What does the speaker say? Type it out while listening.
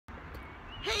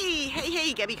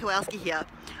Hey, Gabby Kowalski here.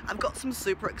 I've got some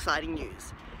super exciting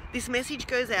news. This message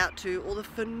goes out to all the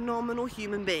phenomenal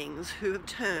human beings who have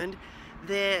turned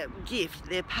their gift,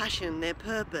 their passion, their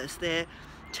purpose, their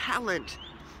talent,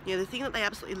 the thing that they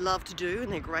absolutely love to do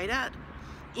and they're great at,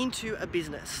 into a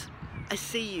business. I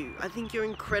see you. I think you're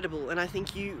incredible, and I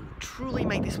think you truly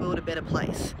make this world a better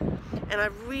place. And I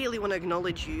really want to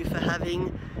acknowledge you for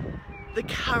having the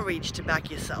courage to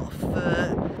back yourself,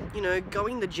 for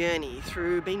going the journey,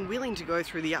 through being willing to go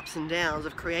through the ups and downs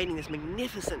of creating this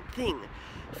magnificent thing,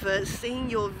 for seeing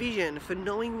your vision, for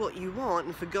knowing what you want,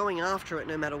 and for going after it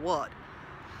no matter what.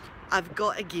 I've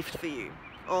got a gift for you.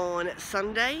 On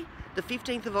Sunday, the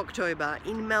 15th of October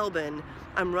in Melbourne,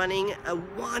 I'm running a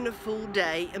wonderful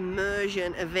day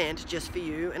immersion event just for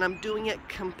you, and I'm doing it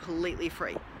completely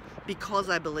free because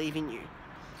I believe in you.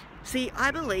 See,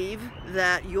 I believe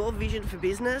that your vision for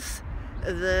business,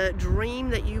 the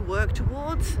dream that you work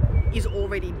towards, is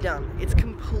already done. It's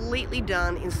completely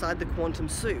done inside the quantum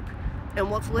soup.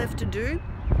 And what's left to do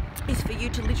is for you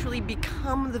to literally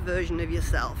become the version of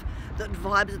yourself that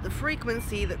vibes at the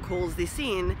frequency that calls this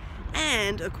in,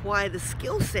 and acquire the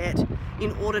skill set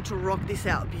in order to rock this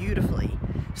out beautifully.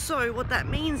 So what that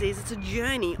means is it's a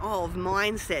journey of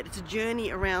mindset. It's a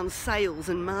journey around sales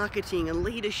and marketing and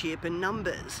leadership and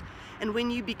numbers. And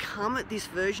when you become this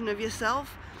version of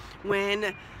yourself,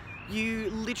 when you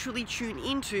literally tune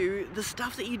into the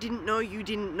stuff that you didn't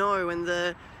know, and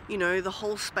the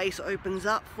whole space opens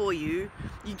up for you,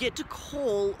 you get to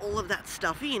call all of that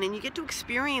stuff in and you get to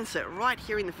experience it right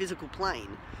here in the physical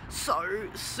plane. So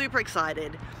super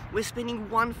excited. We're spending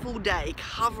one full day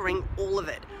covering all of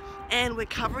it, and we're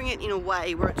covering it in a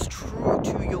way where it's true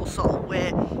to your soul,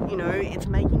 where it's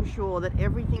making sure that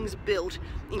everything's built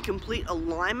in complete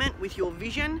alignment with your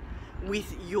vision,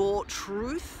 with your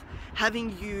truth,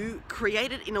 having you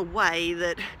create it in a way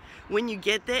that when you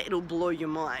get there, it'll blow your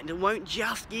mind. It won't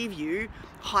just give you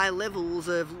high levels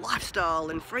of lifestyle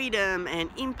and freedom and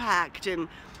impact, and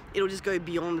it'll just go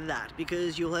beyond that,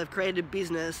 because you'll have created a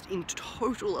business in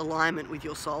total alignment with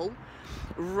your soul,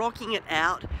 rocking it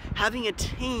out, having a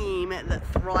team that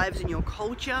thrives in your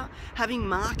culture, having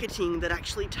marketing that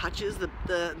actually touches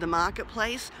the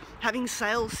marketplace, having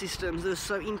sales systems that are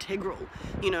so integral,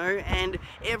 and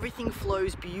everything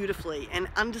flows beautifully, and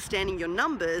understanding your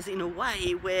numbers in a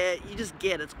way where you just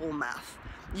get it's all math.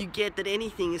 You get that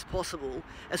anything is possible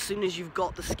as soon as you've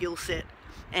got the skill set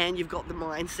and you've got the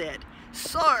mindset.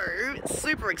 So,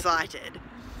 super excited.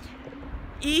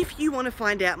 If you want to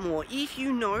find out more, if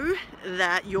you know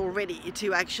that you're ready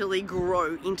to actually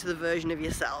grow into the version of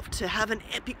yourself, to have an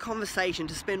epic conversation,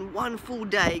 to spend one full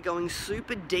day going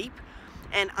super deep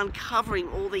and uncovering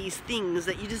all these things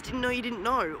that you just didn't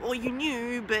know, or you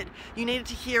knew but you needed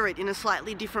to hear it in a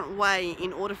slightly different way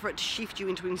in order for it to shift you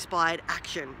into inspired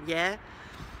action, yeah?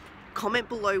 Comment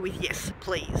below with yes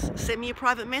please. Send me a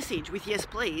private message with yes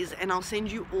please, and I'll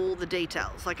send you all the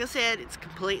details. Like I said, it's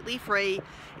completely free.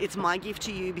 It's my gift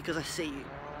to you because I see you.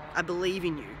 I believe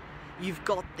in you. You've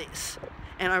got this.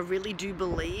 And I really do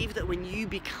believe that when you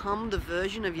become the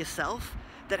version of yourself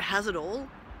that has it all,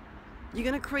 you're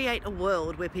going to create a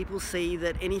world where people see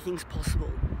that anything's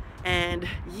possible. And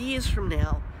years from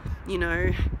now,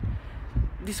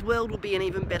 this world will be an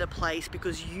even better place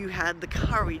because you had the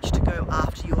courage to go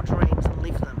after your dreams and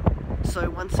live them.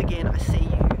 So once again, I see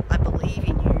you, I believe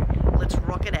in you. Let's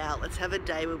rock it out. Let's have a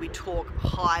day where we talk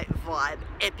high vibe,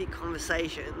 epic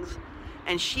conversations,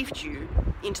 and shift you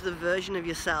into the version of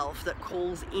yourself that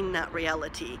calls in that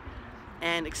reality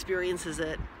and experiences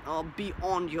it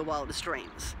beyond your wildest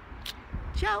dreams.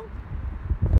 Ciao.